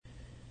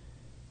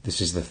This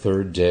is the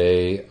third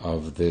day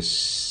of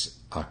this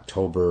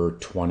October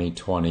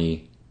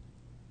 2020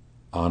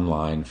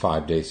 online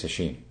 5-day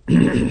sesshin.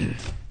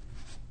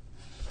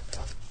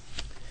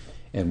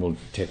 And we'll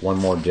take one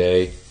more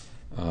day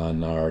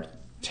on our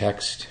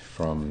text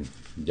from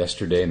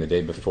yesterday and the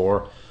day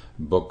before,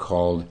 a book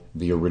called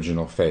The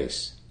Original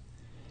Face,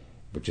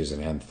 which is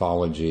an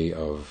anthology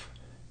of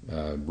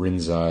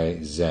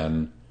Rinzai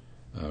Zen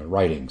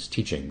writings,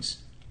 teachings.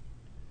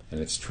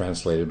 And it's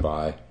translated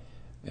by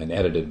and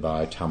edited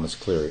by Thomas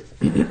Cleary.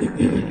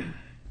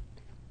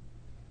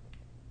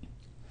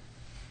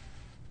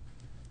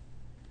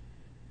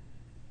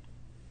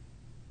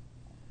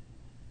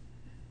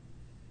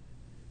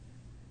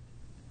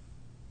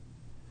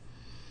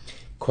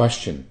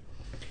 Question: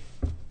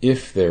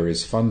 if there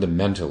is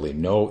fundamentally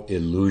no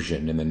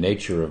illusion in the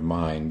nature of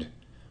mind,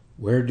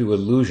 where do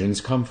illusions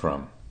come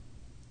from?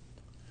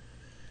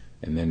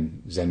 And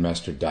then Zen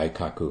Master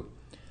Daikaku: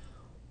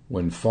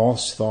 when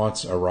false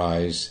thoughts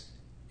arise,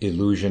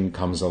 illusion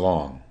comes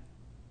along,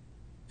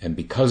 and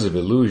because of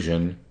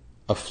illusion,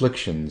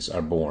 afflictions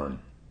are born.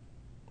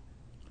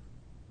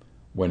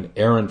 When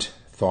errant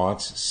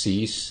thoughts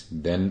cease,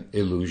 then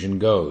illusion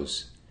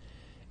goes,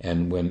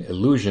 and when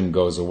illusion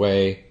goes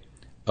away,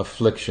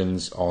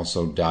 afflictions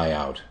also die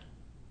out.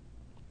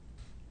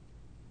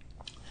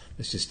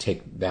 Let's just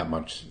take that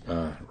much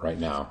right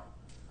now.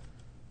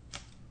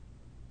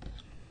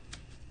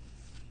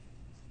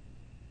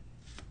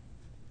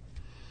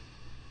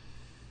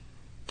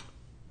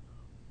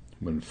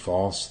 When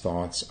false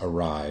thoughts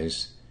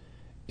arise,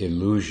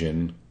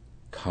 illusion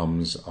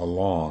comes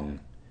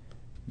along.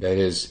 That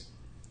is,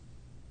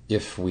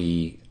 if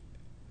we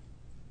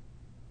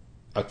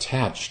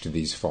attach to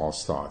these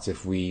false thoughts,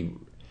 if we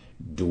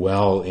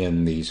dwell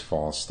in these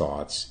false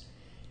thoughts,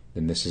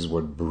 then this is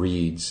what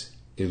breeds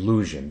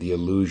illusion, the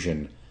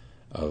illusion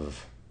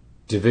of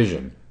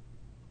division,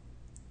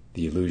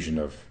 the illusion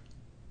of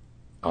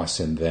us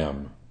and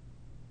them,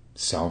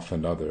 self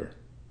and other.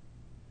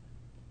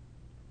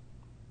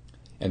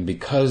 And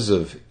because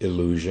of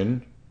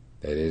illusion,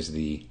 that is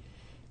the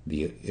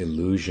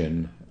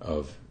illusion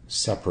of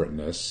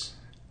separateness,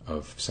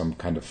 of some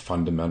kind of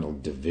fundamental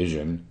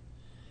division,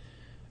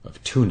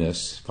 of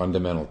two-ness,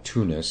 fundamental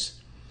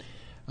two-ness,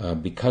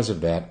 because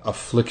of that,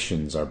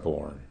 afflictions are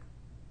born.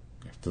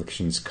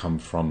 Afflictions come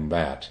from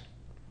that.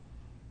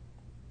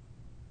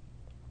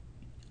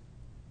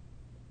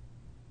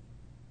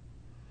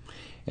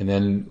 And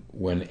then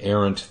when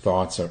errant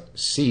thoughts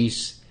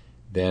cease,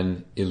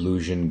 then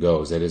illusion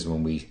goes. That is,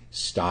 when we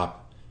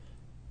stop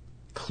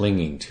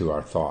clinging to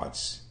our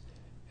thoughts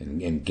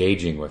and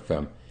engaging with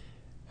them,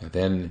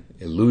 then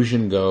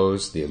illusion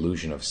goes, the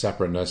illusion of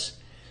separateness,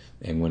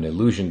 and when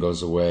illusion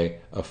goes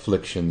away,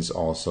 afflictions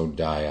also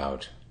die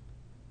out.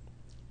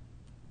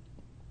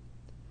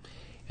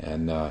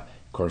 And of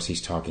course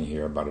he's talking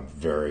here about a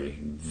very,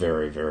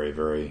 very, very,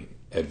 very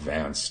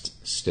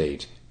advanced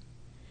state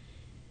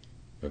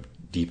of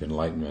deep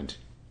enlightenment.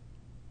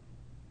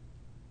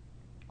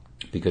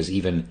 Because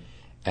even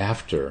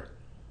after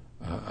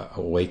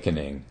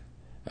awakening,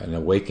 an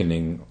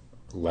awakening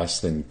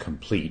less than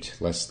complete,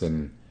 less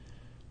than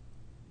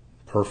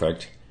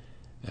perfect,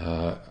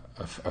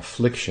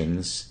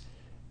 afflictions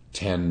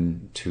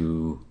tend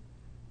to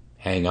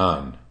hang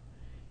on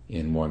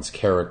in one's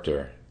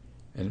character,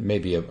 and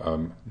maybe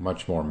a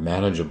much more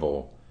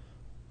manageable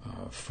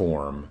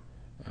form,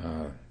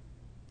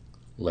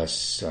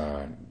 less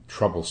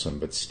troublesome,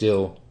 but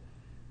still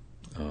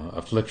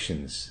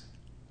afflictions.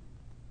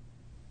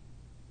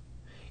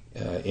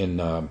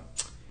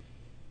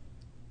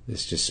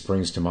 This just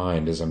springs to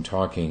mind as I'm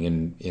talking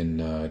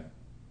in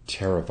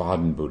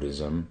Theravadan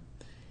Buddhism.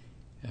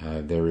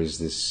 There is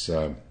this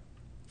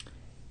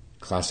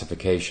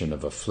classification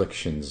of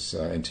afflictions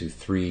into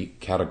three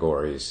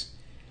categories.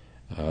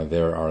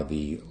 There are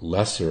the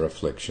lesser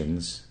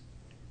afflictions,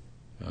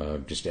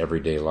 just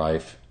everyday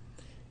life.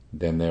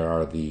 Then there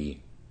are the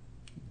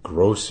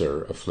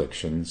grosser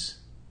afflictions,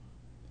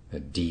 the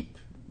deep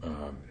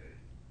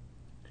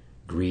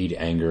greed,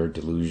 anger,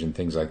 delusion,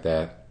 things like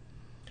that.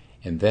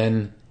 And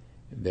then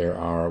there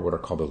are what are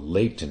called the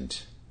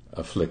latent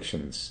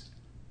afflictions.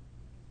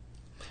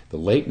 The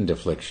latent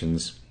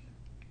afflictions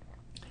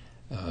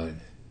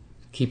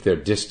keep their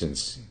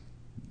distance,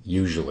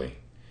 usually,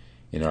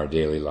 in our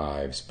daily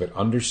lives, but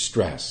under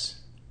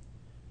stress,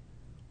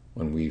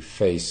 when we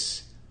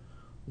face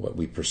what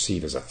we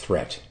perceive as a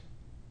threat,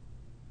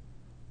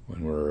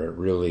 when we're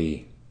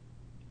really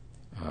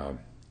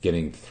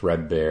getting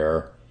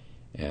threadbare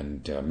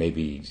and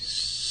maybe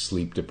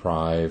sleep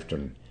deprived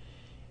and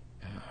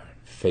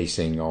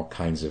facing all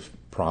kinds of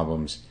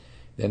problems,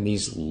 then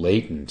these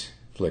latent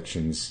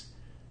afflictions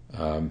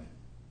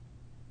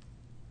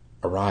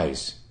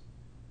arise.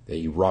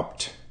 They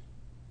erupt.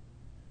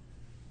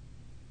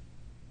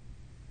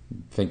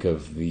 Think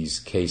of these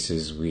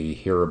cases we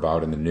hear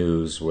about in the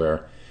news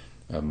where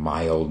a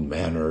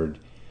mild-mannered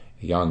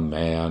young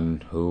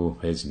man who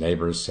his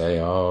neighbors say,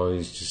 oh,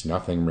 he's just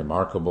nothing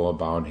remarkable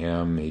about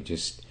him. He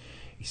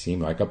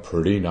seemed like a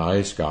pretty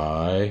nice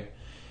guy.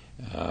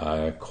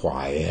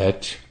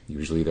 quiet,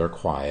 usually they're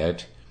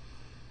quiet,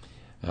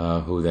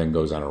 who then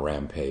goes on a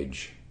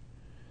rampage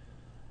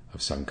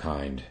of some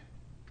kind.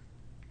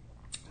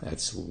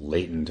 That's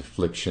latent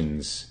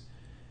afflictions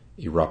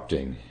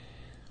erupting.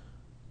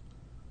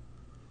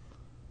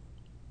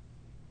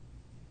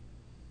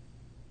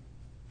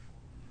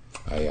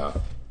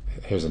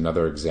 Here's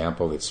another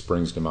example that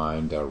springs to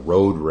mind,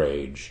 road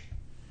rage.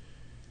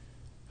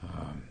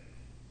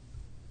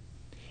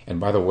 And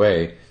by the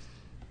way,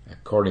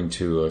 according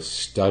to a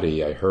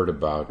study I heard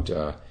about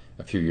a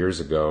few years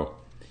ago,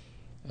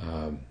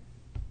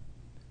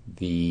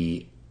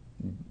 the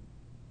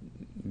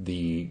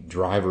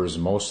drivers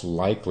most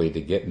likely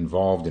to get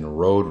involved in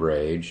road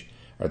rage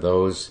are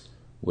those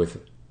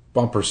with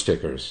bumper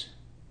stickers.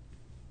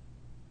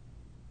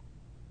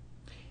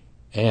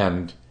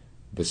 And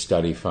the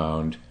study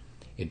found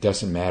it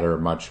doesn't matter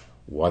much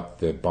what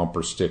the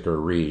bumper sticker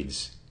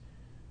reads.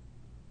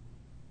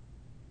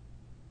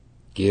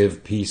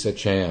 Give peace a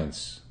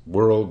chance.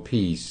 World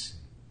peace.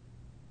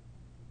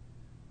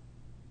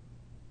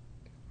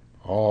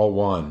 All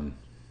one.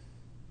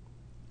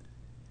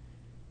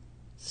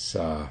 It's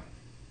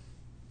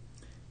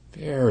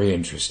very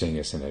interesting,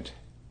 isn't it?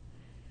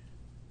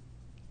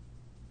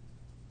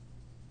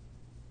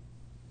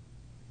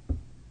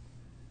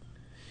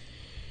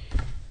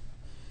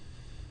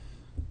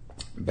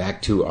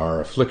 Back to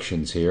our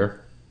afflictions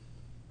here.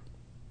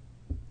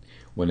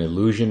 When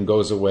illusion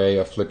goes away,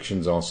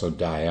 afflictions also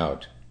die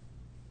out.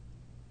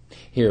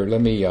 Here,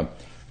 I'm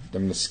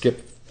going to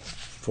skip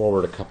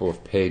forward a couple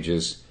of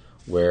pages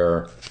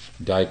where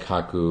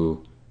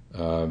Daikaku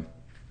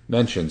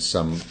mentions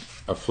some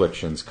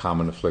afflictions,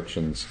 common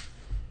afflictions.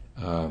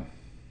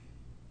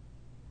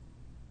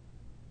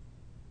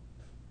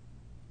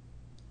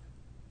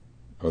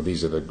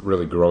 These are the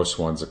really gross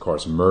ones, of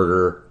course.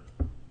 Murder,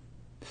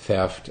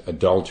 theft,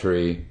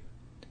 adultery,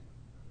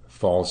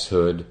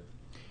 falsehood.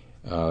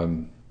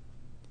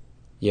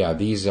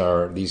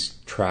 These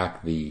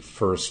track the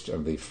first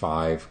of the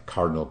 5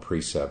 cardinal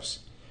precepts: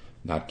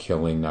 not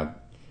killing, not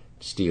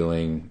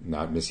stealing,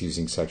 not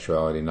misusing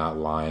sexuality, not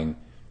lying,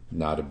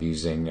 not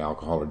abusing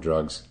alcohol or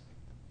drugs.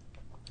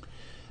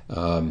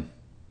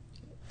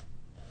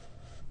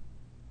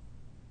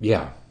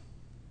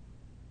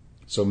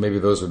 So maybe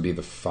those would be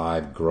the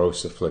 5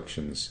 gross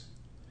afflictions,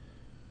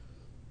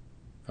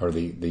 or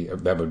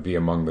that would be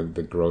among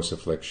the gross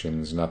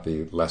afflictions, not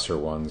the lesser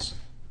ones.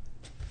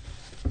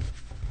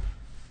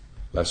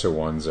 Lesser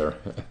ones are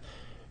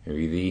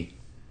maybe the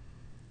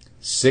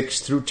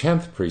 6th through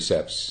 10th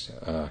precepts,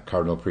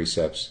 cardinal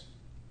precepts.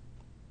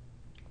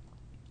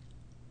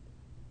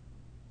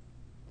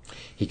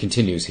 He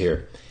continues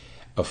here.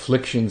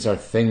 Afflictions are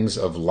things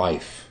of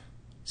life,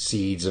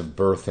 seeds of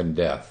birth and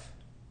death.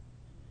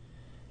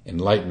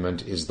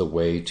 Enlightenment is the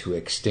way to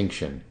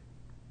extinction.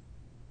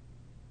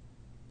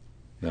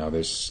 Now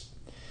there's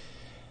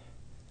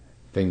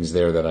things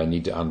there that I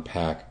need to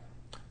unpack.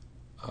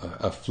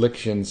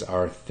 Afflictions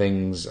are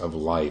things of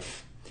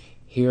life.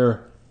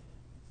 Here,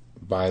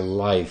 by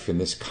life in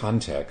this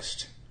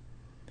context,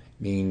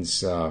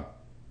 means our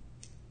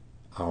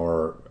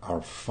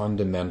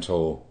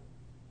fundamental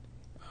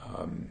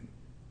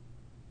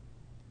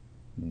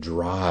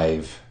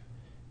drive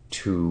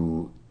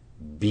to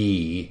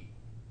be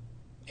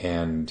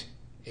and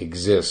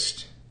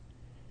exist.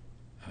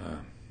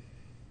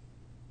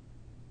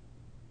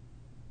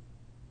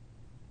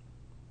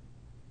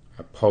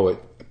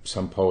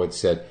 Some poet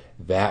said,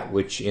 that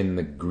which in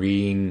the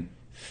green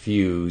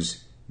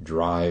fuse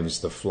drives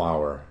the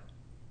flower.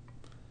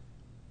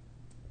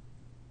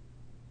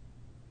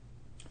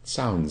 It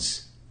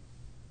sounds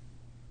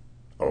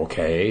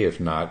okay, if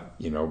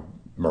not,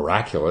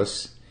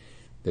 miraculous,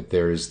 that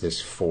there is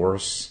this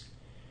force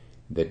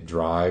that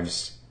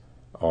drives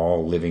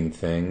all living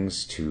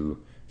things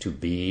to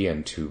be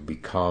and to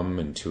become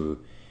and to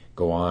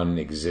go on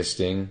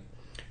existing.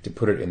 To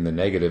put it in the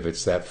negative,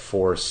 it's that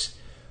force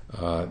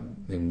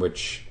in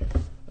which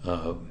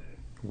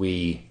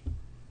we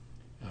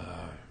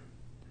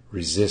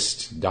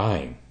resist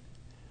dying.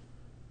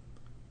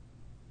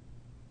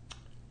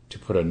 To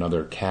put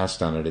another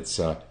cast on it, it's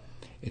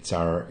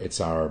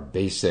our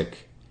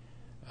basic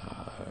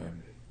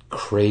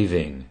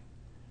craving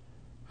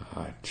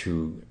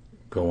to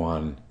go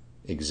on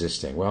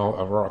existing. Well,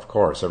 of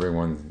course,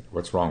 everyone.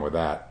 What's wrong with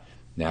that?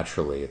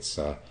 Naturally, it's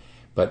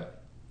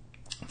but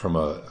from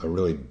a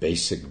really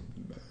basic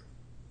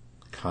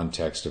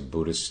context of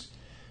Buddhist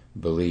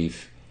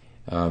belief,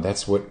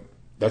 that's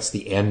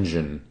the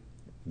engine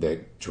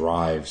that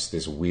drives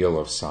this wheel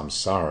of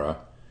samsara,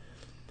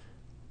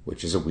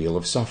 which is a wheel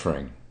of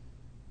suffering.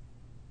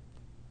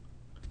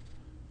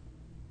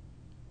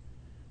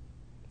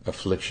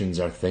 Afflictions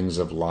are things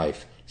of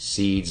life,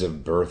 seeds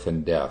of birth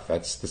and death.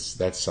 That's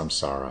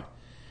samsara.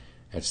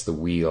 That's the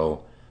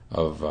wheel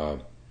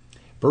of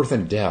birth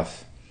and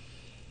death.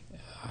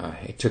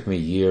 It took me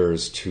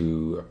years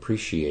to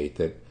appreciate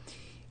that,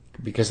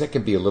 because that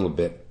could be a little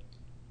bit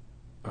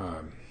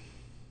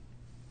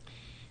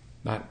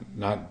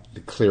not the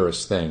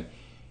clearest thing.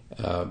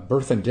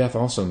 Birth and death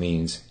also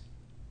means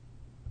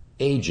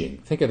Aging.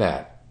 Think of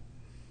that.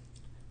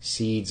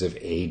 Seeds of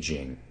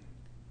aging.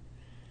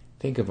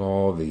 Think of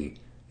all the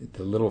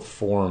little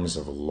forms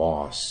of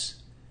loss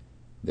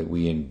that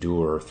we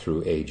endure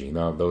through aging.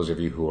 Now, those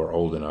of you who are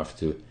old enough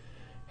to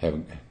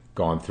have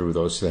gone through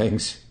those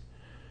things.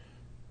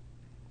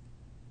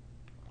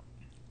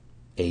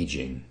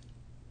 Aging.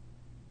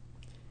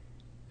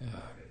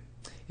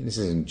 And this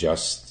isn't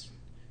just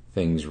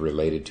things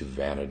related to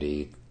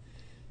vanity,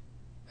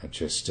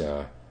 just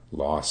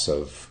loss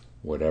of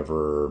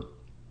whatever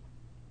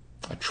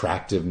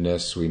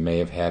attractiveness we may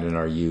have had in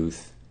our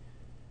youth,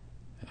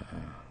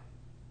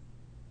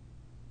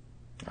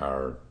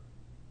 our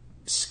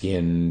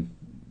skin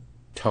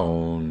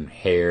tone,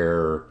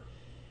 hair,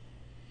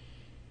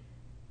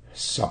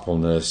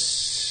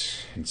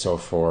 suppleness, and so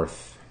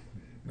forth,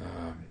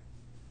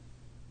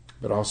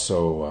 but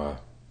also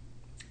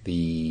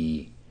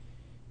the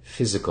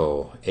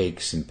physical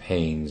aches and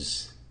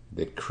pains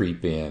that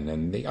creep in,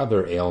 and the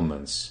other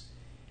ailments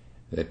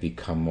that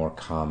become more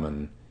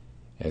common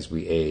as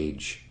we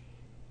age.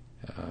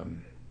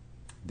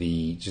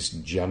 The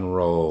just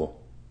general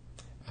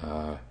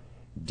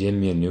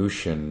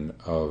diminution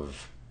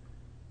of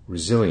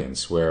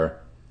resilience,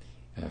 where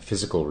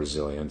physical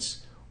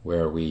resilience,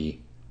 where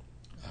we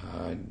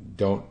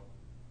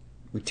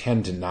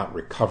tend to not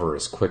recover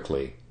as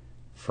quickly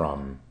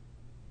from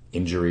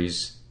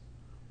injuries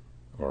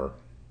or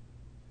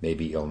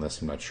maybe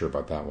illness. I'm not sure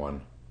about that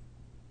one.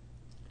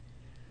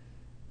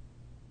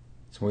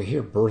 So when we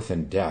hear birth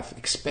and death,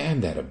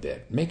 expand that a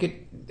bit. Make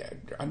it,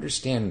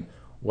 understand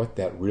what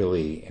that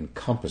really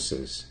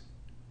encompasses.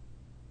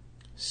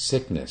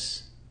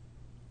 Sickness,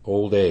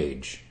 old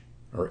age,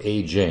 or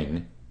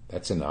aging,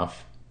 that's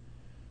enough.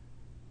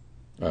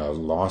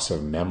 Loss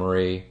of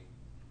memory,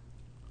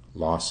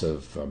 loss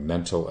of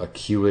mental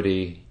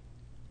acuity.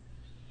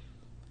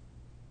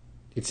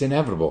 It's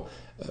inevitable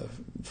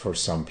for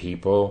some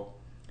people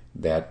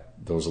that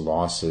those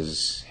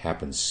losses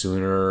happen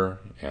sooner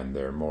and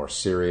they're more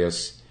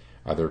serious.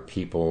 Other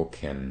people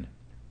can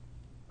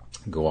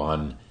go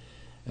on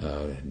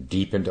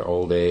deep into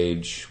old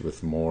age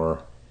with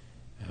more,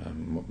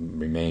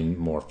 remain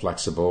more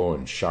flexible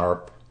and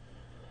sharp.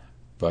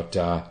 But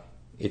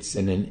it's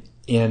an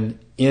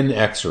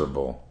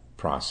inexorable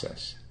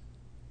process.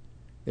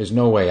 There's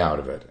no way out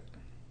of it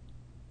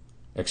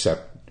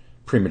except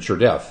premature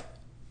death.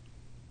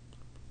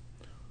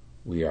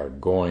 We are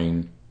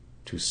going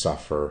to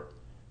suffer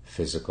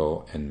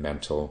physical and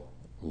mental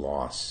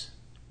loss.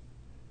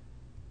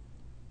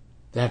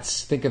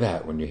 Think of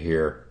that when you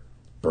hear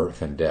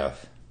birth and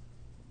death.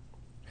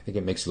 I think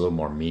it makes it a little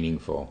more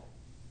meaningful.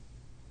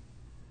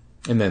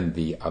 And then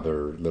the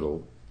other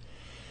little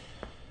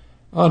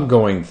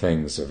ongoing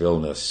things of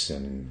illness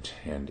and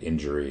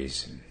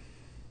injuries and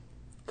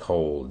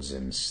colds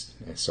and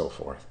so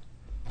forth.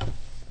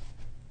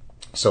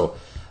 So,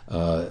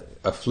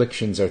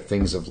 afflictions are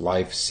things of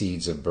life,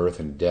 seeds of birth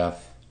and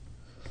death.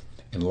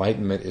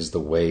 Enlightenment is the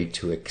way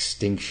to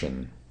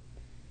extinction.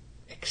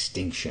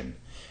 Extinction,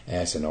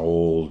 as an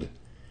old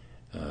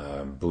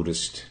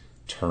Buddhist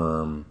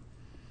term,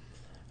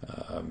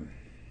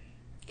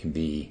 can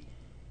be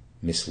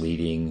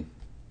misleading,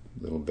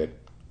 a little bit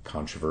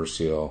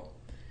controversial.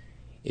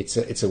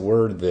 It's a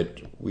word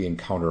that we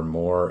encounter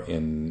more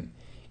in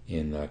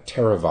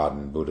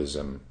Theravadan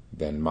Buddhism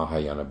than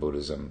Mahayana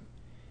Buddhism.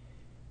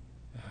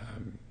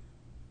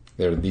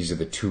 These are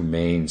the two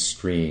main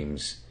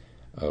streams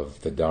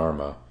of the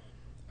Dharma.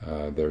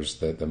 There's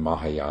the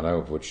Mahayana,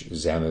 of which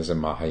Zen is a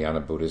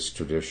Mahayana Buddhist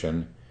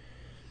tradition.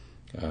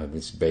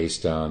 It's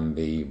based on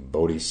the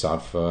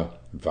Bodhisattva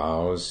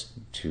vows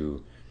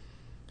to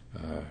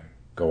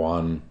go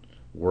on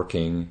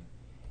working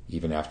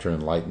even after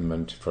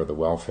enlightenment for the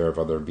welfare of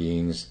other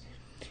beings.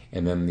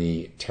 And then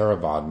the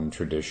Theravadan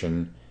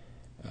tradition,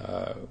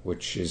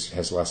 which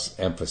has less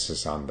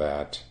emphasis on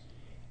that,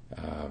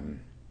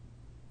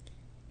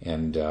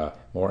 and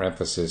more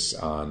emphasis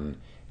on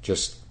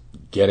just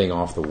getting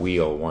off the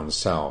wheel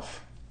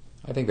oneself.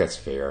 I think that's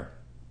fair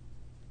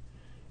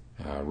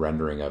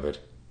rendering of it.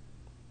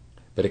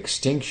 But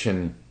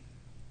extinction,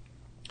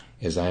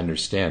 as I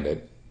understand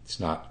it, it's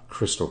not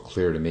crystal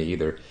clear to me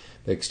either.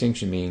 The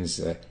extinction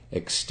means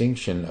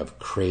extinction of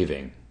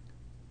craving.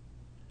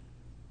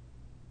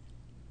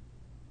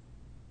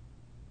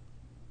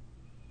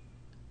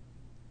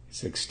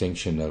 It's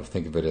extinction of,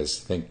 think of it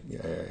as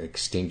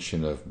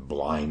extinction of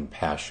blind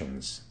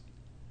passions.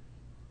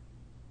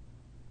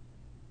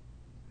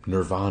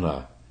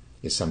 Nirvana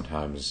is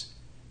sometimes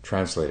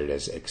translated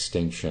as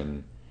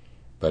extinction,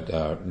 but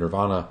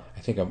nirvana, I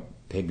think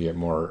maybe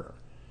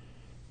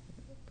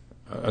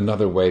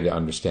another way to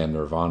understand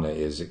nirvana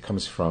is it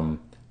comes from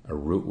a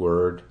root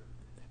word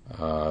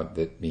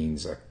that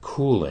means a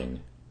cooling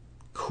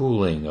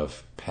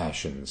of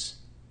passions,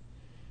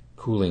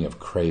 cooling of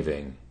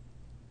craving.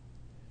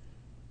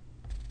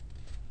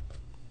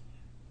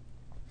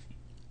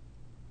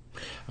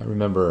 I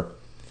remember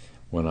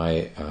when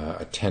I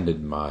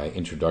attended my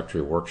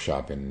introductory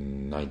workshop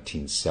in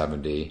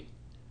 1970.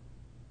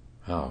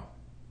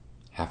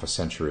 half a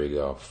century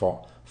ago,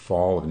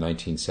 fall of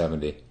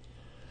 1970.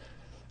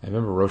 I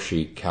remember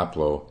Roshi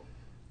Kapleau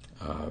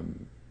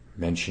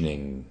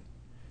mentioning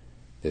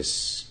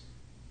this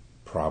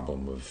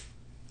problem of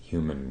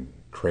human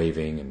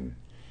craving,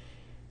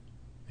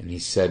 and he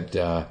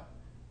said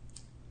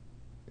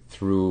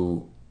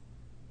through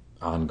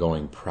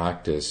ongoing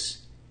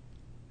practice,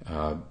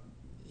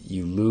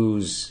 you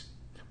lose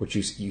what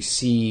you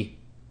see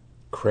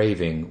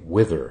craving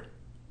wither.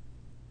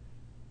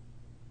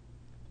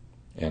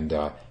 And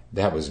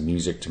that was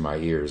music to my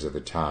ears at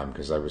the time,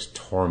 because I was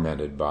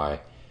tormented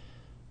by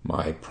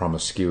my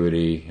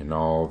promiscuity and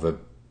all the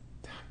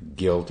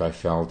guilt I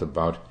felt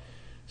about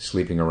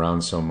sleeping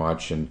around so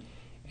much. And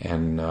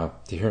to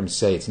hear him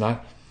say, it's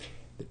not,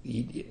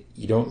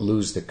 you don't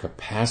lose the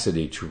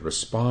capacity to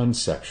respond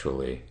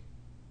sexually,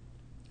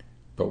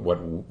 but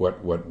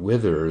what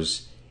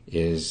withers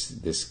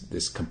is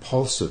this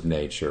compulsive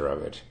nature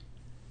of it.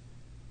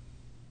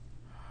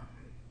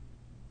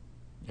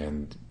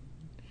 And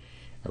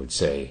I would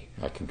say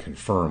I can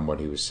confirm what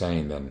he was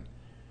saying then.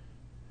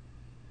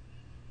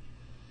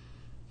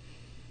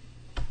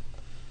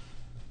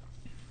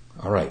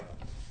 All right.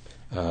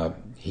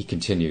 He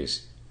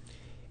continues,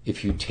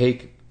 if you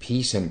take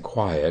peace and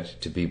quiet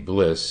to be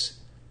bliss,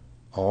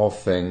 all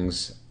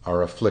things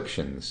are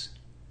afflictions.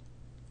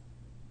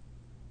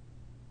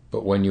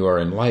 But when you are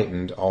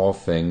enlightened, all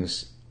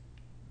things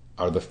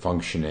are the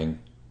functioning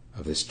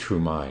of this true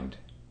mind.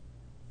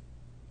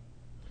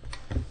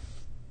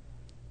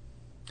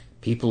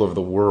 People of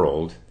the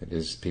world, that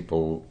is,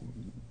 people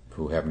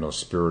who have no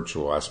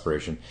spiritual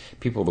aspiration,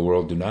 people of the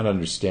world do not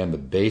understand the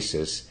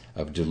basis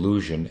of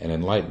delusion and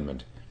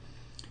enlightenment.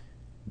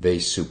 They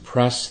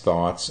suppress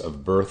thoughts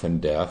of birth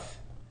and death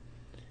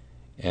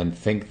and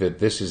think that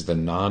this is the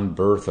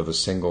non-birth of a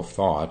single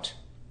thought,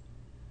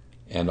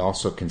 and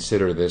also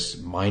consider this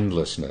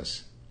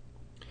mindlessness.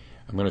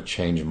 I'm going to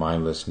change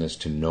mindlessness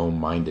to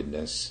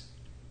no-mindedness,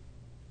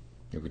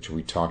 which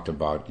we talked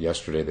about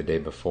yesterday, the day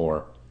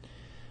before.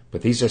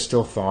 But these are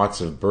still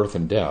thoughts of birth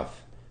and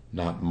death,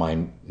 not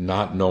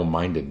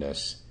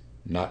no-mindedness,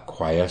 not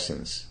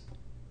quiescence.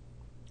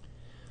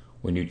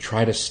 When you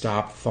try to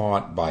stop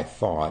thought by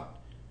thought,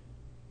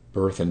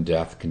 birth and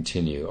death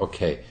continue.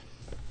 Okay,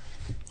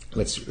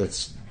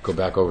 let's go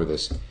back over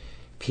this.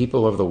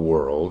 People of the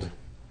world,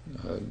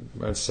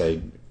 let's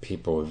say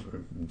people,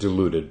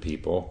 deluded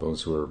people,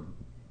 those who are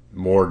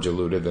more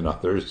deluded than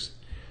others,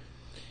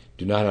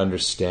 do not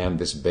understand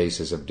this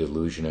basis of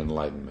delusion and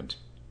enlightenment.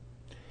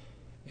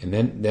 And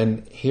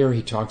then here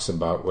he talks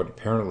about what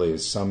apparently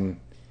is some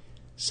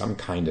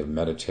kind of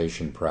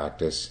meditation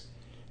practice.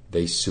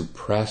 They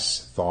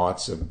suppress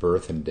thoughts of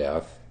birth and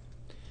death.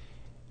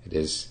 It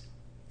is,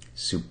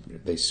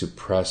 they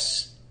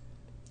suppress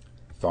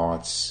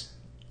thoughts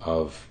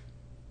of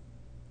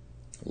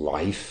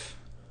life,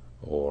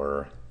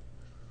 or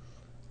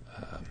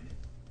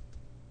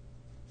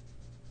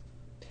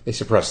they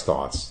suppress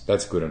thoughts.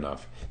 That's good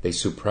enough. They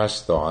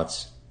suppress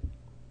thoughts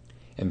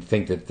and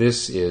think that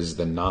this is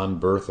the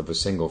non-birth of a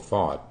single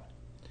thought.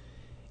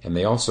 And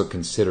they also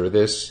consider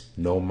this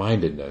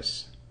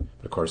no-mindedness.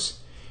 But of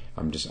course,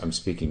 I'm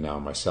speaking now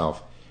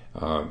myself.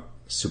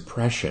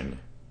 Suppression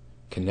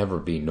can never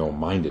be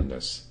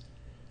no-mindedness.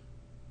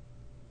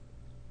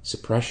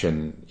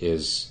 Suppression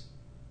is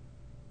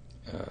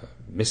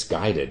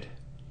misguided.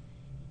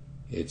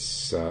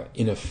 It's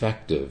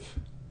ineffective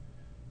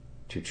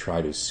to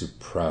try to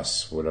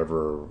suppress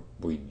whatever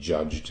we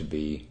judge to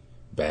be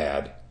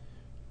bad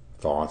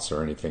thoughts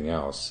or anything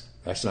else.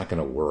 That's not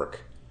going to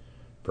work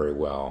very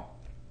well.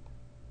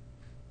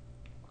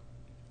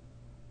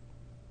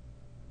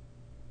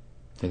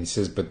 And he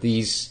says, but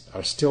these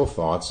are still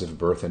thoughts of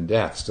birth and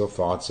death, still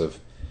thoughts of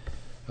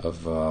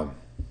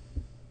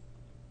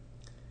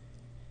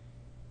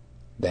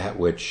that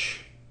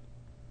which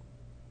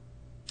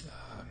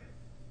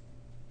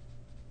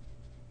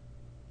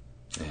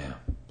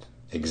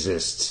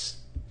exists.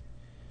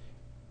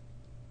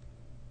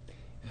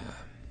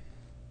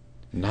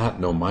 Not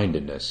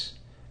no-mindedness,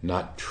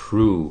 not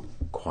true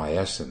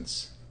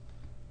quiescence.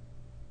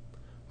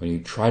 When you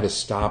try to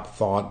stop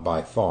thought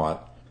by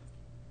thought,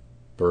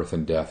 birth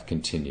and death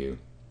continue.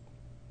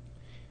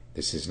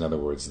 This is, in other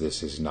words,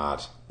 this is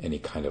not any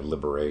kind of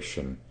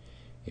liberation.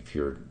 If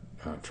you're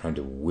trying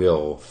to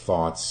will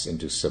thoughts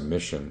into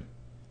submission.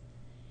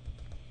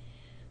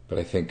 But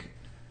I think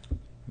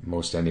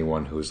most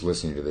anyone who is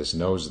listening to this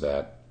knows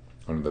that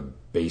one of the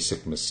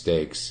basic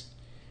mistakes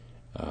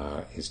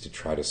is to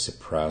try to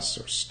suppress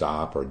or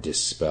stop or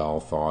dispel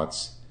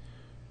thoughts.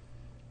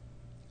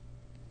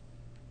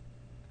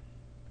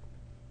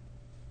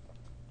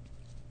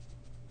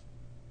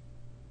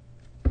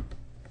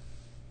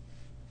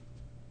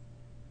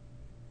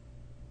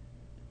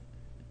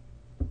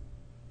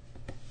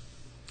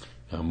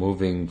 Now,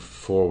 moving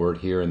forward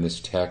here in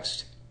this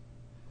text,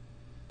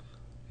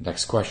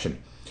 next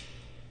question.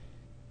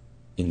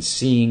 In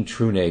seeing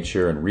true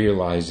nature and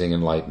realizing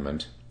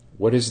enlightenment,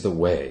 what is the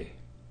way?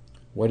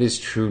 What is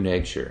true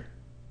nature?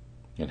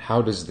 And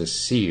how does the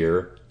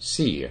seer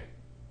see?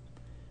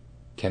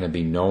 Can it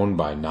be known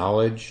by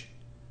knowledge?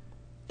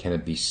 Can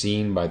it be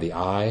seen by the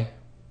eye?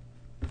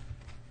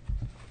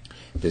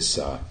 This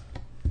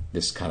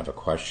kind of a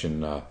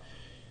question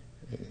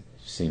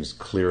seems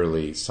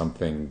clearly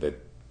something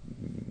that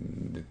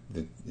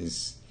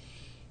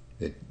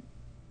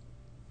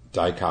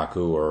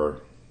Daikaku,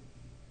 or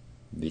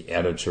the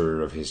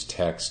editor of his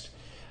text,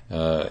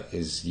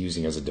 is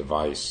using as a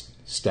device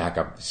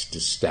to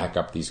stack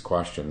up these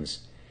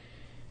questions.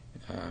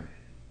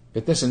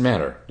 It doesn't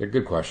matter. They're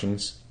good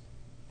questions.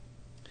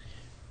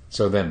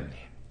 So then,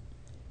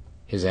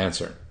 his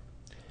answer.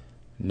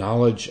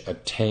 Knowledge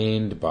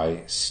attained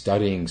by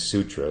studying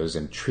sutras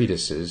and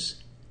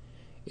treatises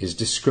is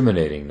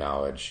discriminating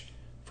knowledge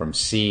from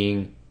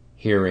seeing,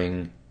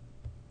 hearing,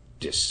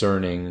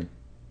 discerning,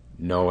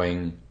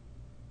 knowing.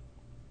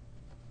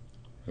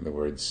 In other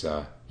words,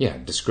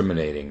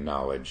 discriminating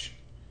knowledge.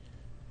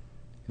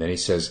 Then he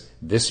says,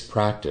 this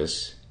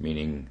practice,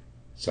 meaning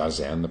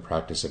Zazen, the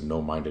practice of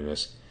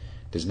no-mindedness,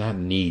 does not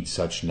need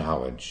such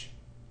knowledge.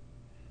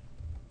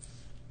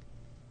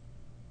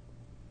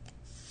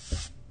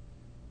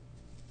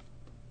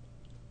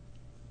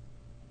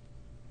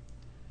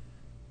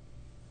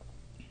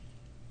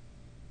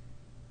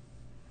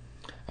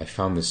 I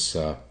found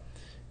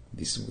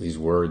these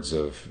words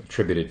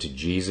attributed to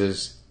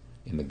Jesus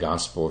in the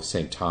Gospel of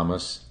St.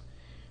 Thomas,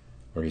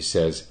 where he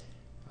says,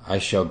 I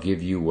shall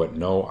give you what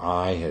no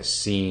eye has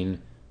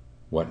seen,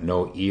 what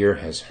no ear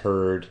has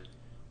heard,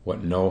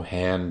 what no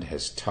hand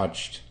has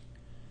touched,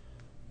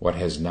 what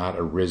has not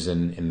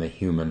arisen in the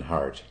human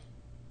heart.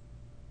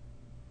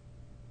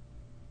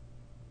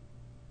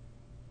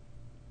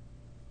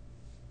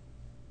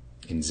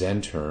 In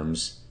Zen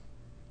terms,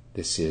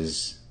 this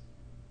is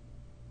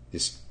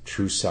this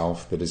true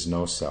self that is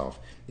no self.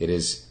 It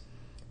is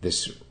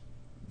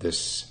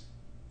this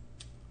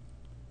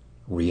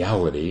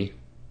reality,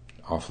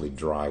 awfully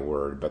dry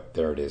word, but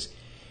there it is.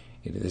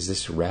 It is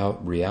this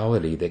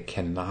reality that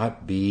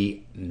cannot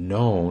be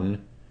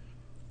known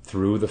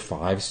through the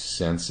five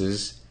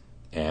senses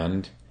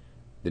and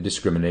the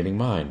discriminating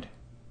mind,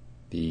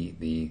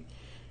 the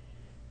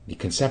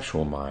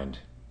conceptual mind.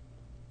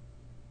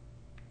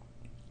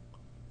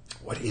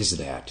 What is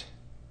that?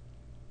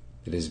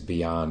 It is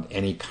beyond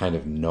any kind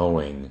of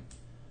knowing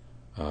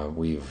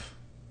we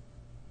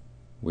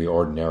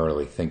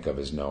ordinarily think of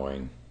as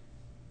knowing.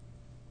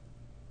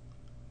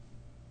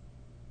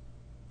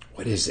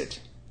 What is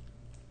it?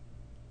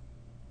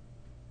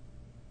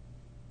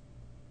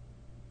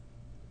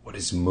 What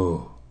is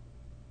Mu?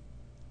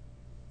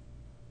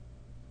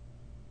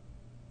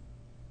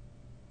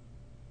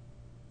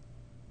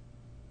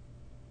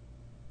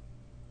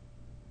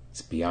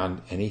 It's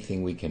beyond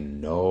anything we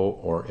can know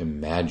or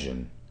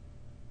imagine.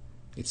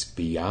 It's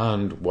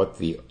beyond what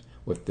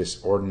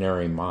this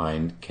ordinary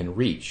mind can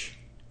reach.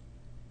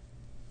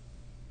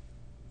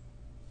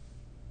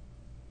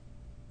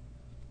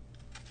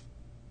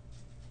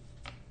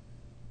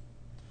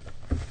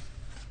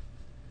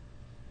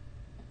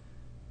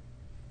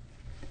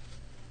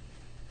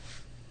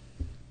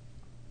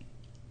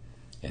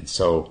 And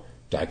so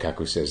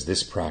Daikaku says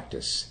this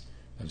practice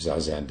of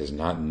Zazen does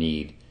not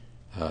need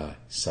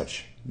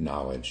such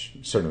knowledge.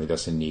 It certainly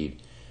doesn't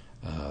need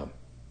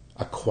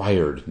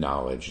acquired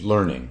knowledge,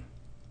 learning.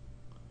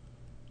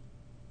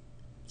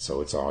 So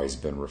it's always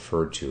been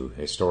referred to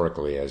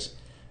historically as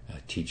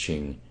a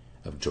teaching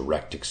of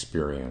direct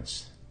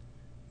experience,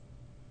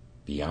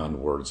 beyond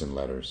words and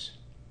letters.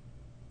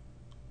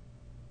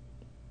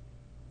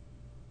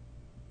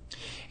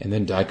 And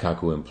then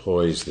Daikaku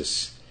employs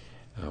this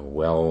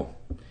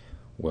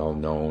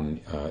well-known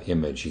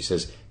image. He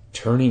says,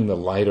 turning the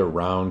light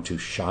around to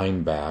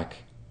shine back,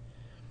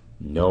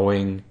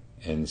 knowing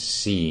and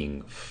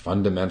seeing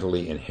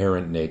fundamentally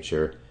inherent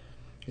nature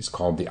is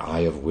called the eye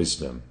of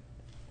wisdom.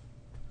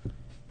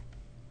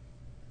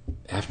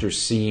 After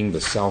seeing the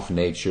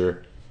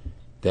self-nature,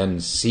 then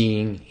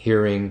seeing,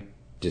 hearing,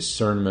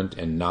 discernment,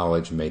 and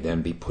knowledge may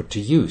then be put to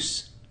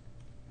use.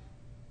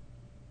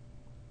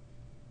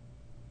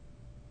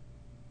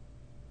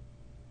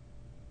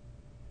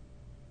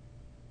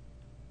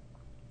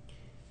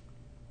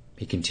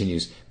 He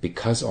continues,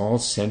 because all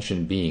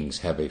sentient beings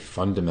have a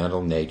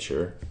fundamental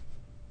nature,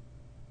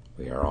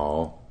 we are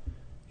all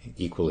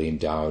equally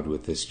endowed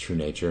with this true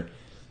nature,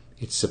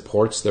 it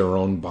supports their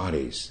own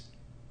bodies.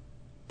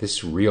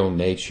 This real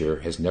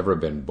nature has never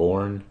been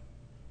born,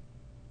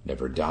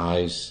 never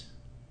dies,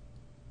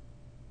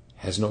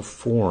 has no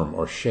form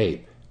or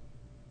shape,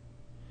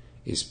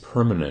 is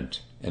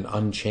permanent and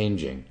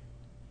unchanging.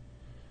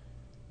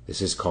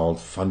 This is called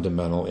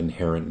fundamental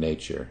inherent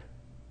nature.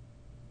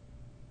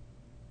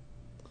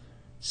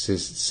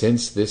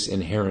 Since this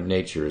inherent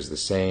nature is the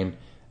same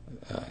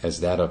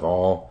as that of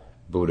all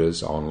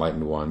Buddhas, all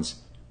enlightened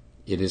ones,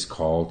 it is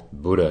called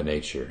Buddha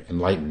nature,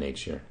 enlightened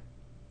nature.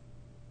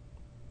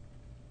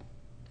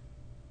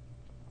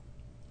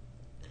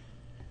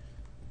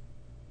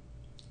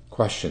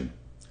 Question: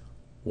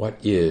 what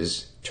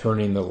is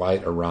turning the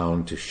light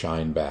around to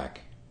shine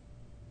back?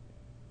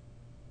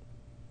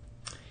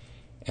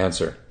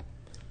 Answer: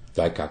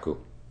 Daikaku.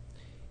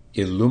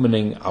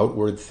 illumining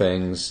outward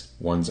things,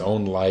 one's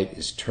own light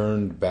is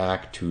turned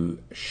back to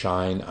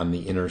shine on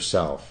the inner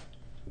self.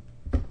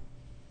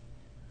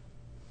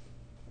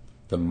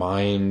 The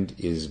mind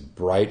is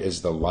bright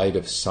as the light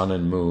of sun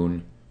and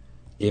moon,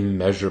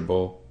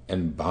 immeasurable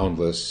and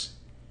boundless,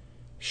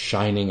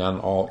 shining on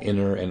all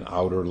inner and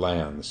outer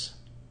lands.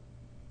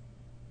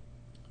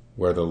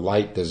 Where the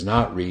light does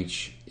not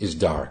reach is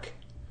dark.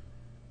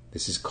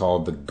 This is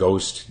called the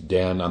ghost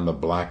den on the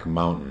Black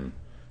Mountain,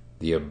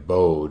 the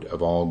abode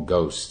of all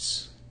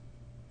ghosts.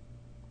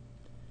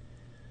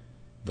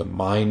 The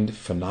mind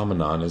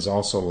phenomenon is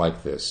also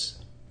like this.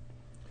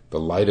 The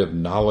light of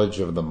knowledge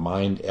of the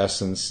mind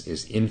essence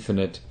is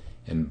infinite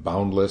and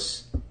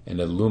boundless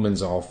and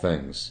illumines all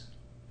things.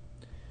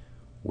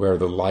 Where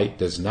the light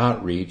does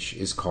not reach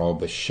is called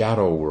the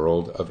shadow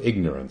world of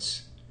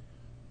ignorance,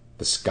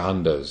 the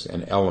skandhas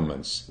and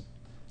elements,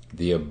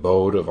 the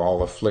abode of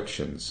all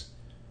afflictions,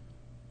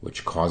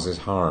 which causes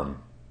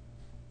harm.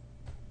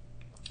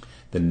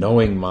 The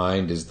knowing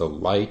mind is the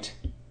light.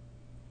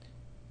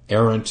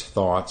 Errant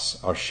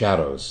thoughts are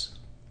shadows.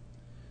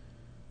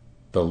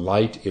 The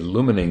light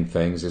illumining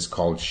things is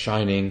called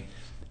shining,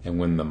 and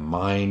when the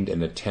mind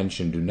and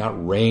attention do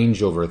not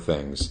range over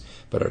things,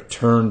 but are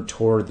turned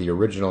toward the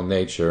original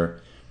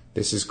nature,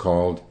 this is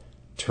called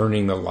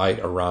turning the light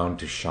around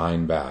to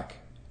shine back.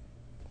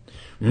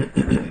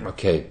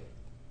 Okay,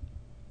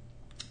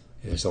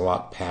 there's a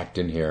lot packed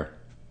in here.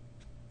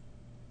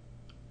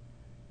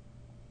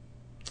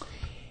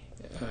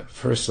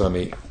 First, let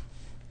me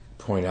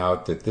point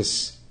out that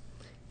this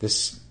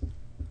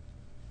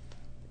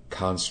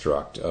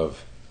construct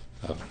of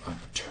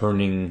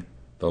turning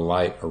the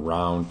light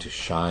around to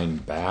shine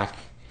back,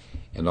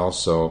 and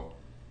also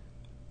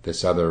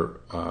this other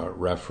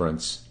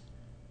reference,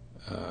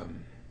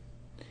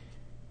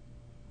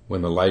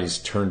 when the light is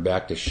turned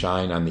back to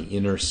shine on the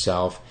inner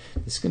self,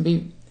 this can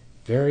be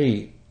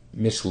very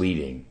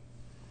misleading.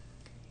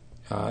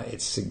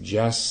 It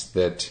suggests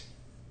that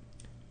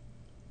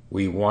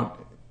we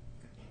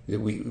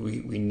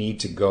need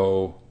to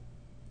go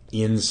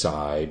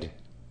inside,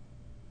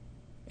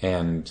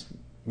 and,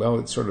 well,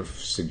 it sort of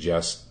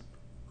suggests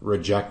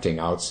rejecting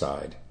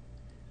outside.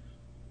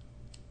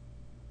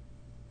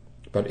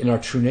 But in our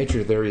true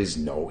nature, there is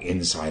no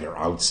inside or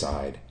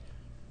outside.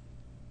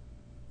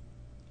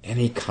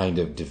 Any kind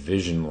of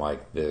division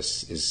like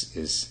this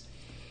is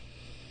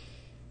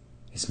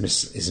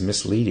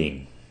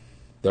misleading.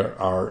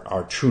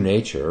 Our true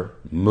nature,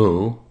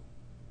 mu,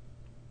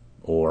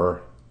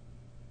 or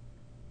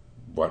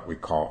what we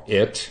call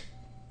it,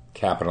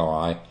 capital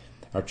I,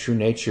 our true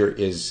nature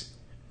is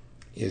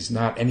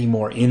not any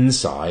more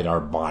inside our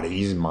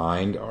body's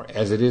mind or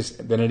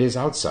than it is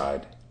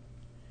outside.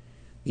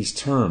 These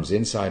terms,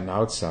 inside and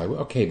outside,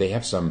 okay, they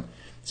have some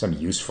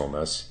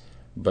usefulness,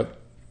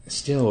 but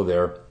still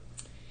they're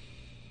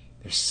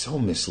so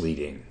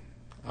misleading.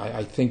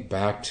 I think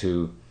back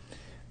to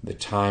the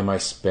time I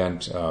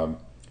spent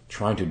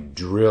trying to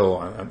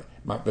drill,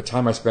 the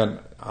time I spent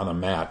on a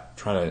mat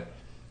trying to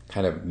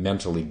kind of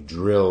mentally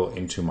drill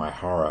into my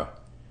hara,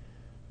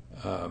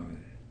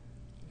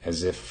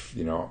 as if,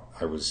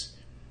 I was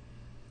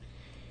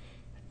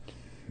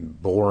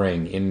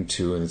boring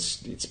into, and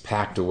it's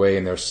packed away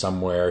in there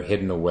somewhere,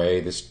 hidden away.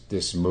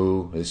 This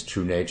mu, this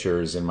true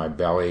nature, is in my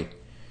belly.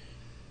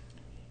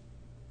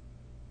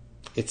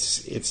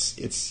 It's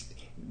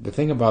the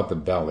thing about the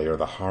belly, or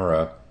the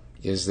hara,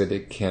 is that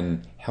it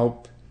can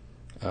help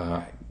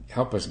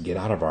us get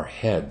out of our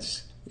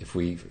heads if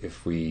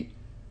we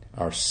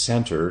are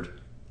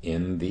centered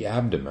in the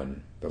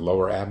abdomen, the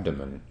lower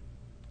abdomen.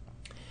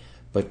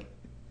 But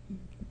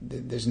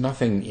there's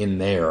nothing in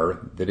there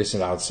that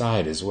isn't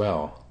outside as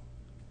well,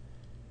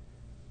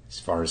 as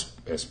far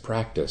as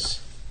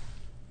practice.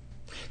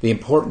 The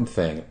important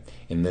thing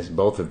in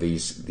both of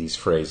these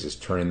phrases,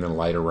 turning the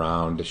light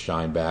around to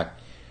shine back,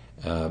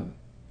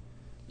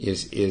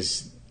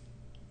 is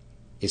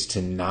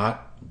to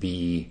not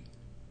be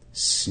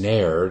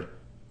snared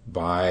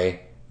by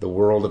the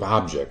world of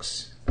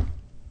objects.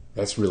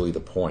 That's really the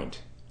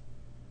point.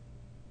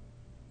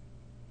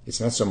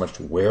 It's not so much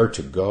where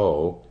to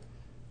go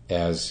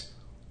as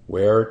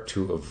where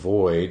to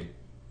avoid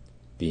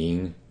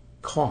being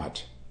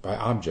caught by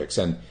objects.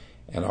 And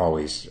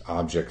always,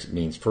 objects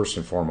means first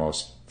and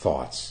foremost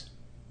thoughts.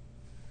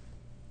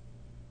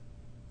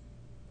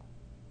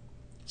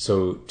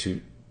 So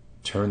to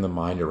turn the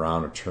mind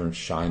around, or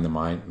shine the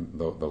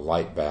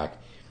light back,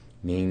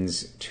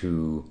 means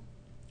to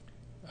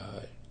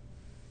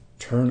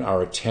turn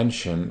our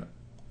attention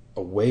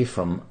away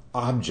from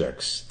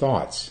objects,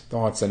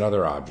 thoughts and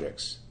other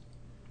objects,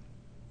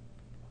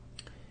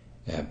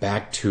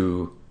 back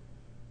to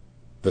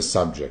the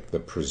subject, the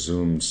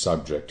presumed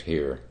subject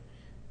here.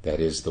 That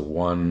is the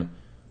one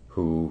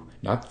who,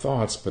 not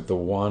thoughts, but the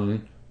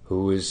one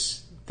who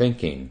is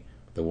thinking,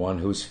 the one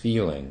who's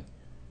feeling,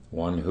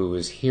 one who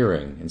is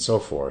hearing, and so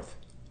forth.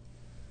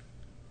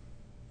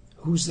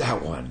 Who's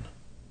that one?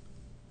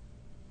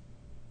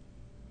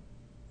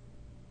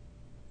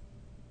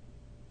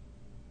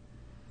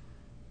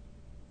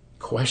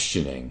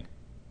 Questioning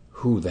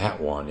who that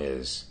one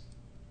is,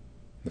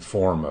 the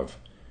form of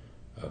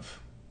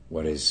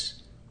what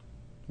is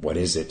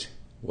it,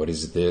 what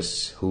is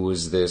this, who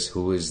is this,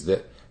 who is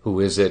that, who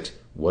is it,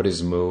 what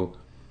is mu.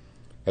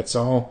 Those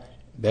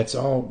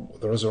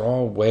are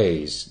all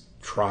ways,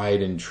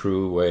 tried and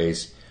true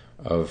ways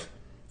of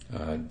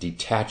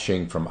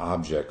detaching from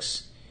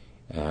objects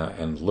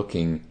and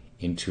looking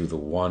into the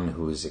one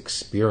who is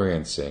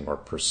experiencing or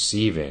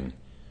perceiving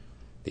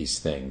these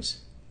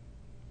things.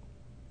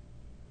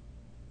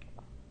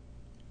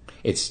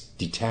 It's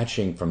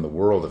detaching from the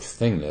world of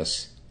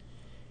thingness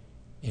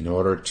in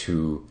order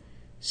to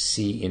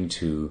see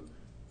into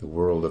the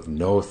world of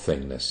no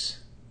thingness.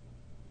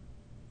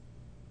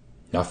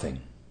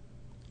 Nothing.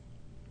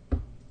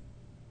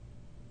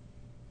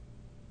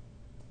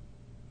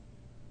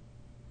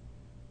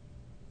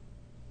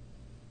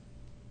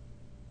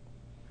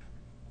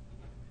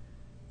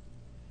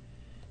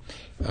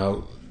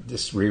 Let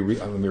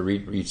me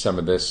read some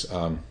of this.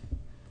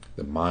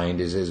 The mind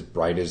is as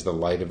bright as the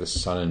light of the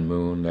sun and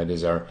moon. That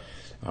is our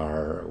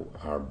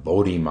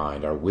Bodhi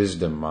mind, our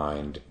wisdom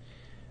mind,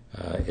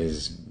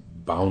 is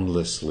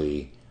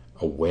boundlessly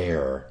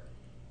aware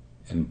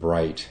and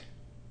bright.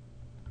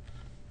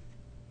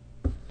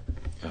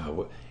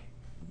 The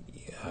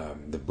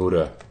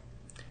Buddha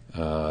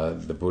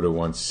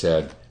once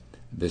said,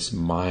 "This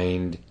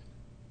mind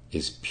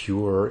is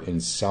pure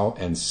and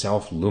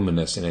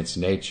self-luminous in its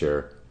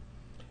nature,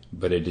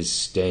 but it is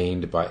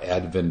stained by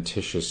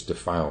adventitious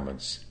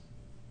defilements."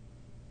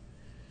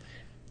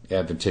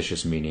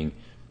 Adventitious meaning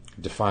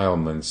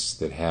defilements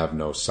that have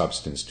no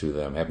substance to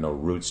them, have no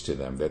roots to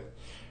them,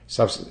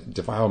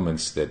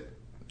 defilements that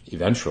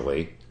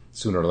eventually,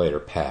 sooner or later,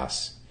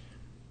 pass.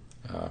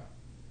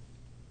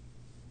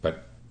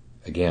 But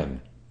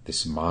again,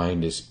 this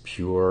mind is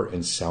pure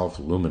and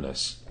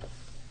self-luminous.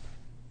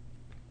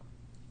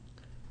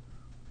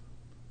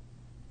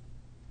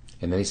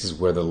 And then he says,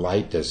 where the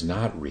light does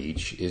not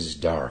reach is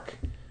dark.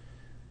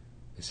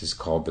 This is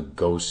called the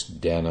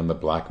ghost den on the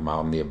Black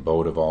Mountain, the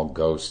abode of all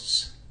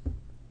ghosts.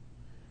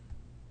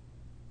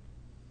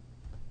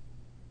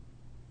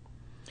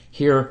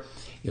 Here,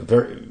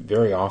 very,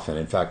 very often,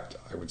 in fact,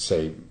 I would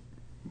say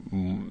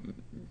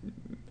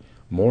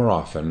more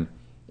often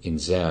in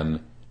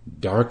Zen,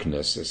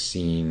 darkness is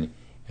seen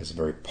as a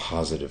very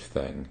positive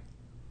thing.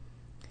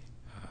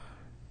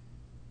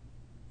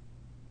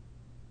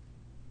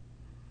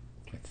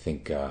 I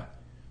think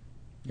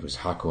it was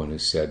Hakuin who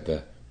said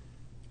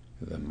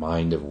the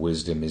mind of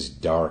wisdom is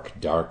dark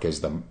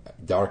as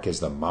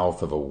the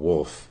mouth of a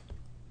wolf.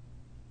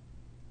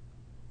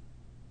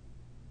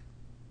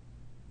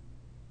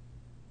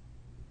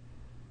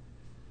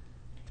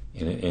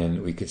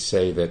 And we could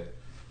say that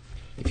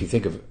if you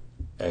think of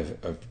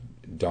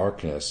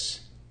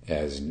darkness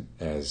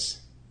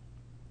as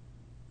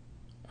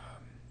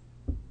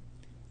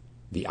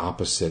the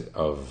opposite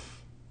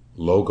of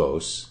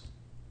logos,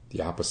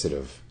 the opposite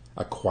of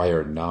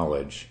acquired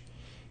knowledge,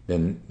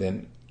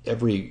 then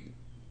every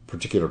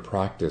particular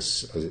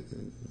practice a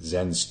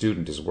Zen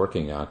student is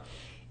working on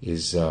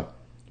is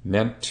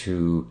meant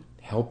to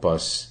help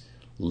us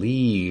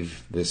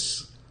leave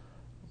this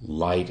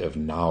light of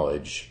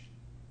knowledge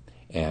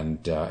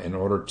and in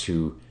order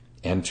to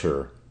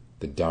enter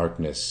the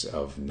darkness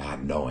of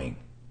not knowing.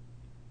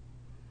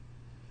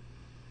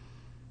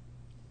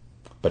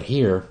 But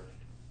here,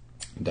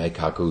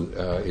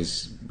 Daikaku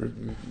is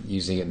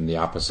using it in the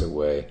opposite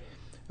way.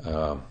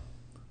 That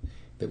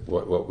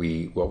what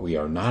we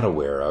are not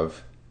aware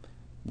of,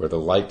 where the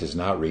light does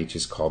not reach,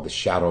 is called the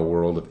shadow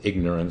world of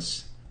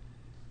ignorance,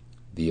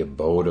 the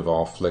abode of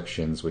all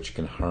afflictions which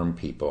can harm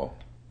people.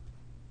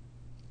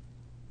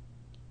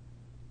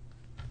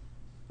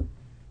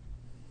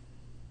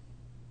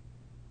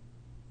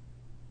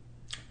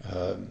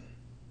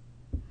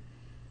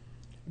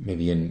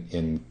 Maybe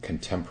in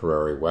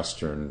contemporary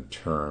Western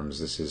terms,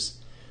 this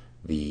is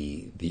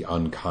the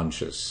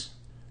unconscious,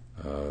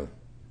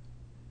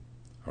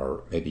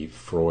 or maybe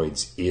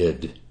Freud's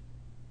id.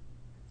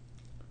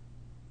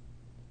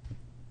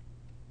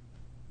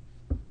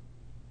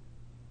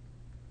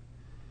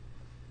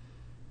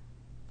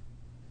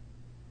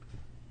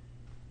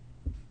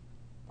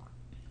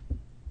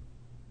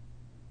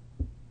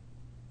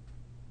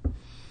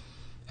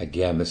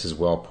 Again, this is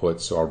well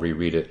put, so I'll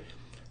reread it.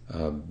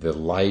 The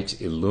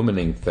light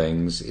illumining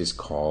things is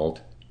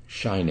called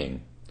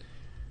shining.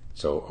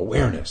 So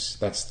awareness,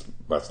 that's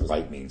what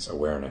light means,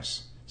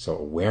 awareness. So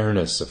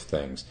awareness of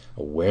things,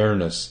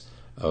 awareness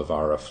of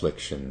our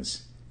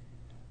afflictions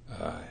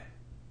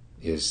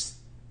is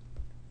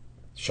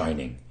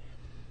shining.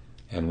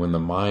 And when the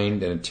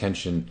mind and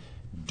attention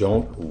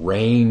don't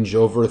range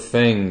over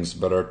things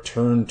but are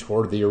turned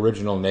toward the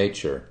original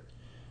nature,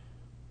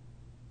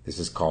 this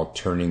is called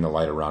turning the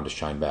light around to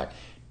shine back.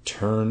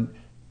 Turn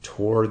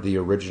toward the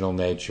original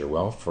nature.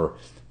 Well, for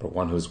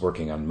one who's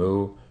working on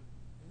mu,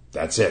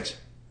 that's it.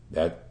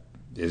 That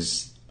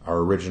is our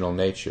original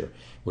nature.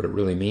 What it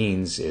really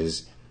means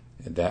is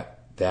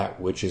that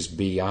which is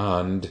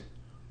beyond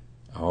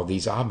all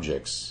these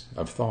objects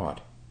of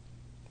thought.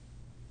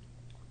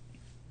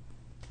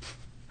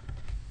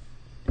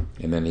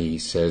 And then he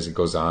says, it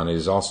goes on, it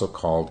is also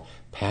called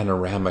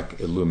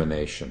panoramic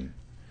illumination.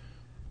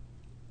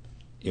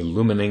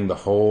 Illumining the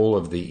whole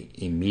of the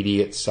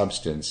immediate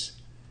substance,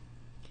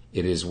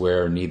 it is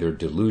where neither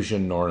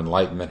delusion nor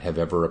enlightenment have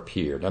ever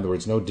appeared. In other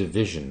words, no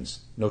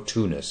divisions, no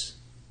two-ness.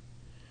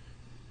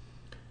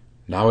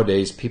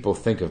 Nowadays, people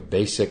think of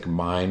basic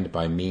mind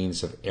by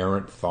means of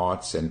errant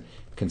thoughts and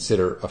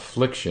consider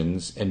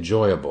afflictions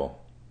enjoyable.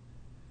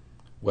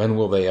 When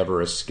will they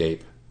ever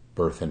escape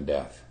birth and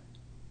death?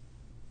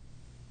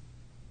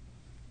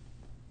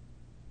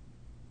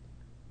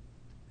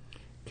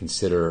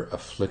 Consider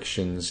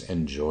afflictions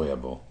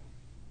enjoyable.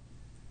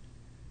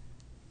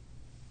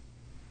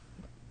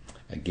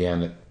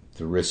 Again, at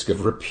the risk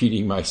of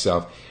repeating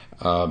myself,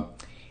 I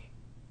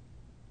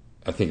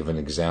think of an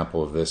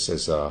example of this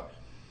as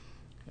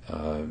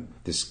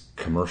this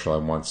commercial I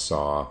once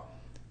saw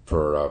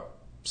for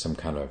some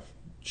kind of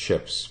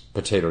chips,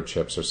 potato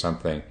chips or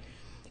something,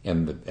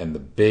 and the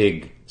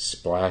big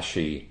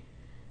splashy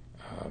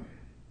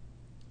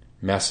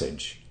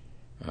message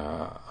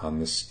on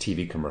this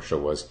TV commercial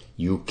was,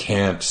 "You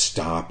can't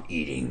stop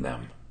eating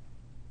them."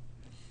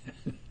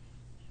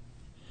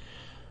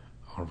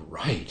 All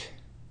right.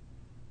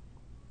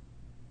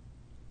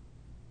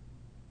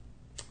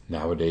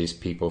 Nowadays,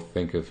 people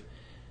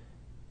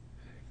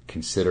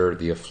consider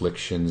the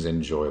afflictions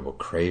enjoyable,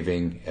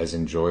 craving as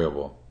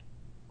enjoyable.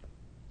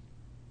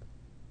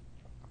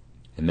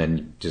 And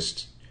then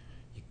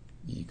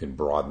you can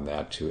broaden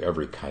that to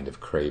every kind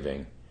of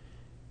craving.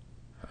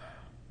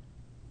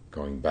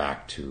 Going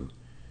back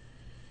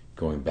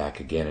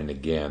again and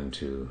again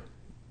to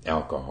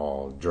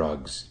alcohol,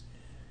 drugs,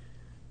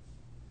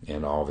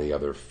 and all the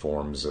other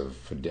forms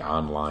of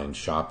online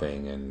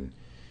shopping and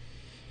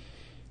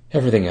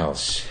everything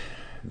else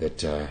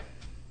that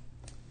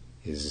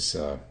is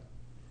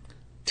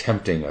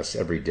tempting us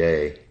every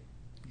day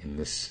in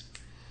this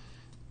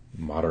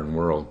modern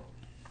world.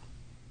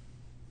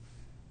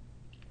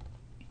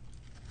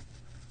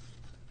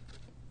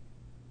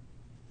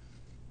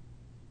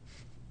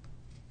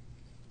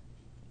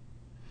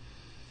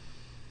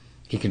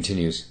 He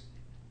continues,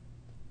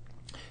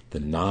 the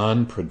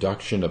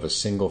non-production of a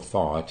single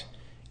thought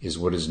is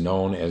what is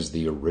known as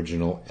the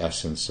original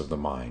essence of the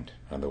mind.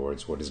 In other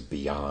words, what is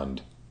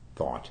beyond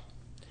thought.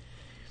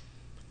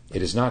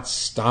 It is not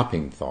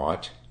stopping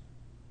thought,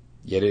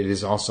 yet it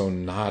is also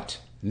not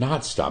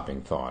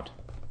stopping thought.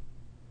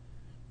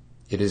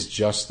 It is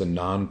just the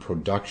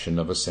non-production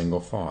of a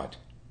single thought.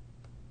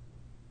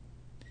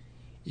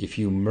 If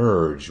you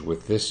merge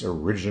with this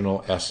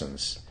original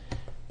essence,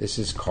 this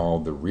is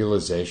called the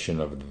realization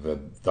of the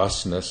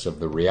thusness of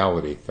the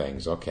reality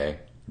things. Okay,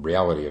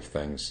 reality of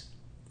things.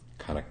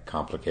 Kind of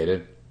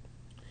complicated.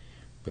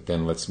 But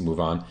then let's move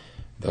on.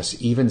 Thus,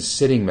 even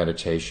sitting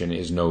meditation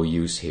is no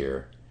use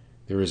here.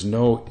 There is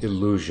no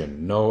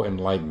illusion, no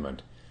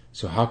enlightenment.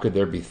 So how could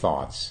there be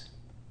thoughts?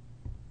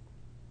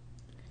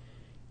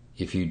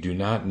 If you do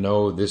not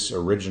know this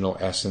original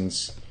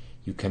essence,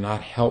 you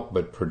cannot help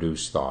but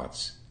produce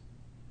thoughts.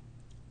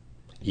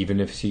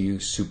 Even if you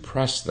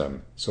suppress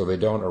them so they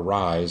don't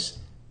arise,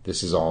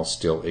 this is all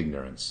still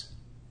ignorance.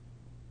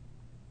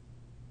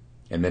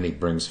 And then he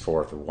brings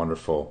forth a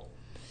wonderful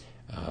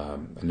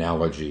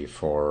analogy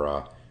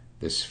for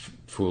this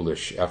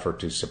foolish effort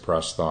to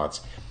suppress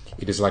thoughts.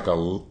 It is like a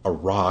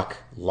rock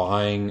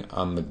lying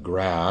on the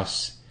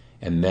grass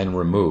and then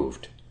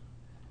removed.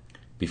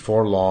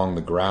 Before long,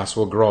 the grass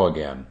will grow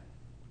again.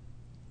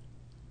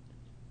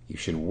 You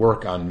should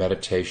work on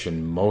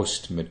meditation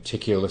most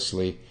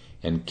meticulously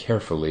and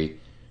carefully.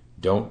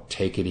 Don't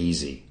take it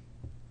easy.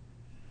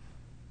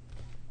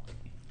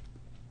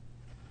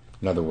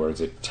 In other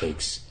words, it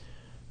takes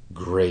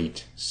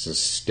great,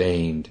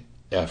 sustained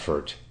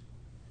effort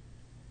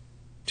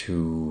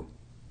to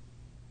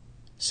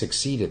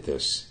succeed at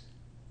this.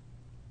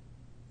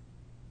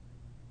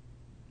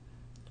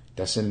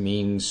 Doesn't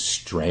mean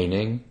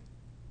straining.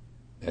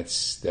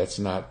 That's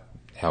not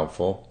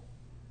helpful.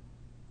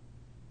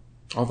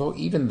 Although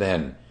even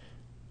then,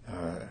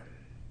 a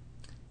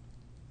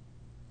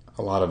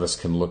lot of us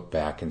can look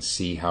back and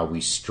see how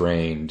we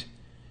strained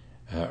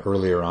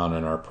earlier on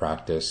in our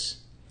practice,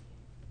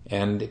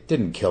 and it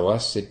didn't kill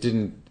us. It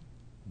didn't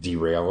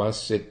derail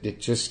us. It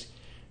just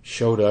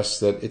showed us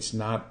that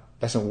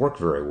doesn't work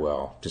very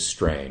well to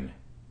strain.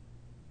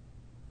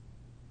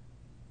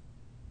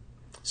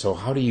 So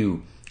how do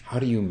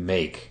you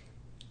make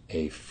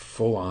a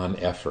full-on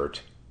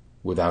effort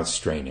without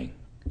straining?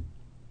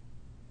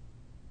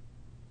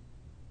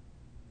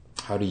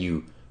 How do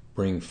you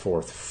bring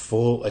forth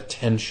full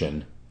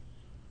attention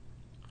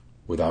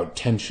without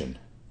tension?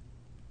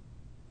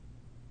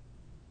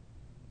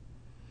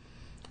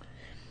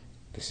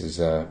 This is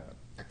a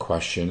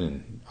question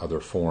in other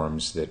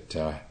forms that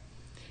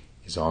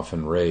is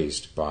often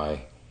raised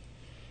by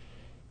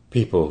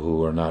people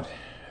who are not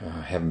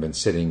haven't been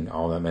sitting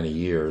all that many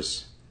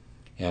years,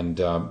 and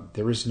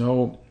there is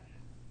no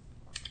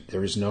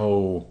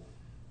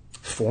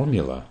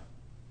formula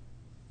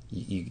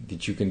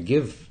that you can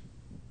give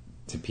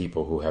to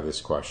people who have this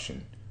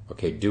question.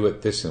 Okay, do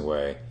it this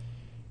way,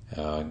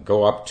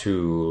 Go up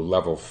to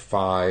level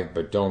 5,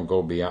 but don't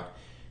go beyond.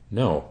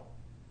 No.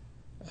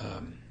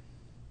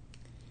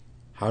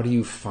 How do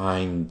you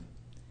find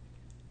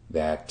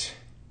that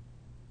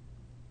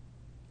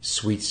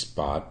sweet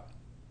spot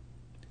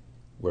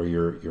where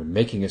you're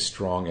making a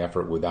strong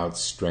effort without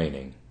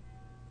straining?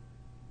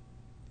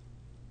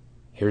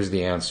 Here's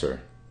the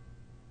answer.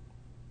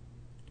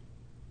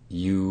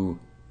 You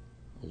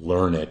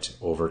learn it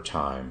over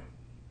time.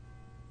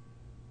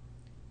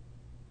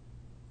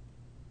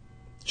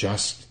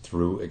 Just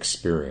through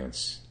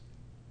experience.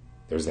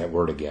 There's that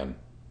word again.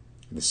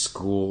 The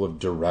school of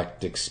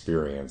direct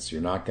experience.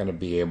 You're not going to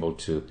be able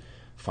to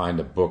find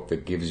a book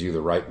that gives you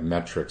the right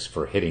metrics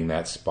for hitting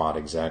that spot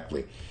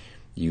exactly.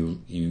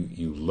 You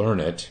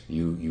learn it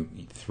you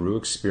through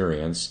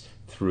experience,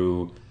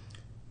 through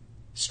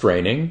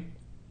straining,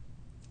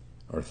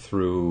 or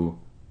through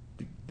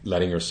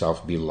letting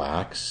yourself be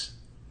lax,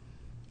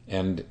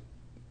 and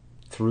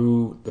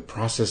through the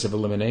process of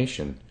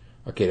elimination.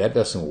 Okay, that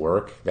doesn't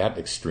work, that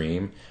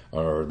extreme,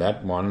 or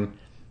that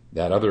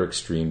other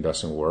extreme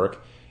doesn't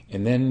work.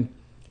 And then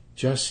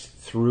just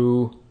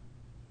through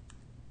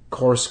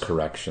course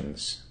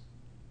corrections,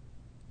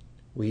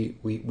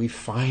 we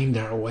find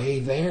our way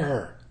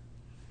there.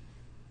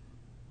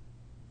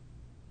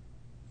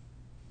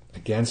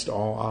 Against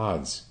all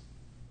odds.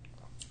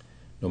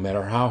 No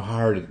matter how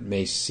hard it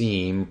may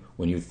seem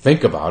when you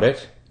think about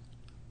it,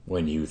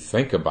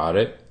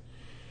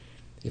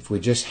 if we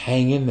just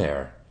hang in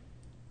there,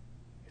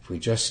 if we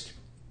just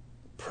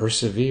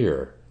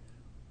persevere,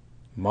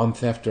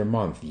 month after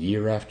month,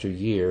 year after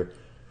year,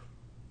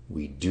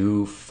 we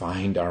do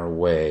find our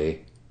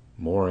way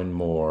more and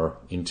more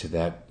into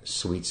that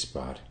sweet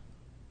spot,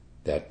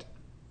 that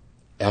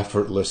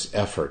effortless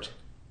effort.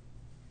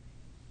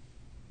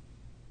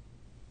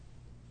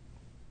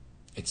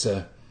 It's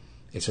a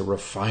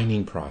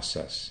refining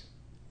process,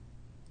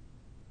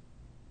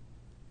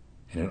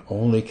 and it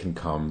only can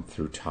come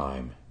through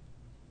time.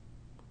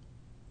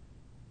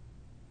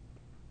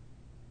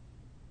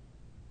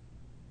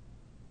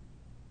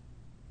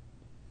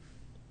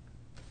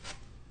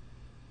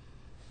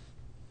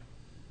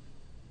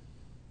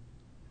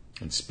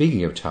 And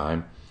speaking of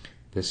time,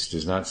 this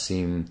does not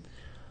seem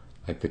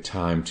like the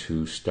time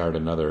to start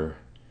another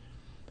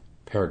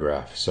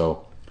paragraph.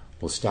 So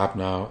we'll stop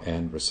now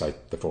and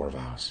recite the 4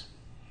 vows.